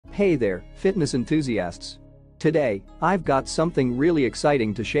Hey there, fitness enthusiasts. Today, I've got something really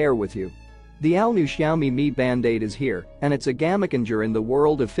exciting to share with you. The all-new Xiaomi Mi Band 8 is here, and it's a game changer in the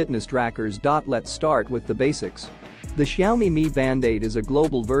world of fitness trackers. Let's start with the basics. The Xiaomi Mi Band 8 is a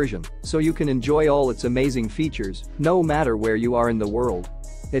global version, so you can enjoy all its amazing features, no matter where you are in the world.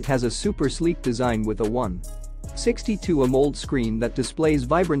 It has a super sleek design with a 1.62 AMOLED screen that displays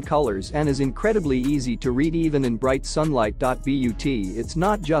vibrant colors and is incredibly easy to read even in bright sunlight. But it's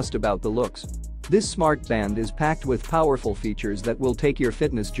not just about the looks. This smart band is packed with powerful features that will take your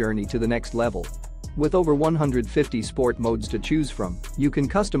fitness journey to the next level. With over 150 sport modes to choose from, you can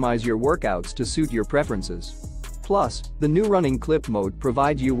customize your workouts to suit your preferences. Plus, the new running clip mode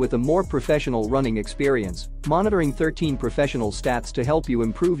provides you with a more professional running experience, monitoring 13 professional stats to help you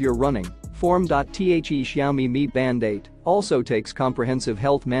improve your running form. Xiaomi Mi Band 8 also takes comprehensive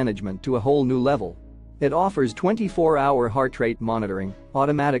health management to a whole new level. It offers 24-hour heart rate monitoring,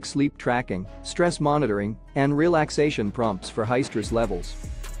 automatic sleep tracking, stress monitoring, and relaxation prompts for high stress levels.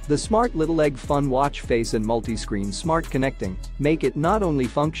 The smart little egg fun watch face and multi-screen smart connecting make it not only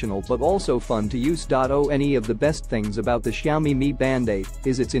functional but also fun to use. One of the best things about the Xiaomi Mi Band 8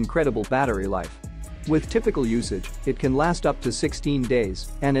 is its incredible battery life. With typical usage, it can last up to 16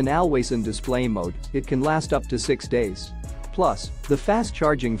 days, and in always on display mode, it can last up to 6 days. Plus, the fast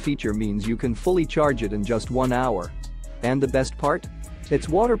charging feature means you can fully charge it in just 1 hour. And the best part? It's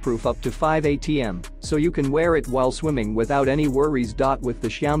waterproof up to 5 atm, so you can wear it while swimming without any worries. With the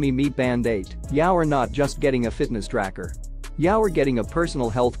Xiaomi Mi Band 8, you're not just getting a fitness tracker. You're getting a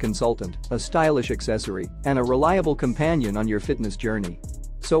personal health consultant, a stylish accessory, and a reliable companion on your fitness journey.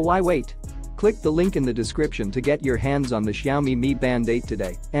 So why wait? Click the link in the description to get your hands on the Xiaomi Mi Band 8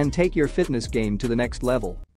 today and take your fitness game to the next level.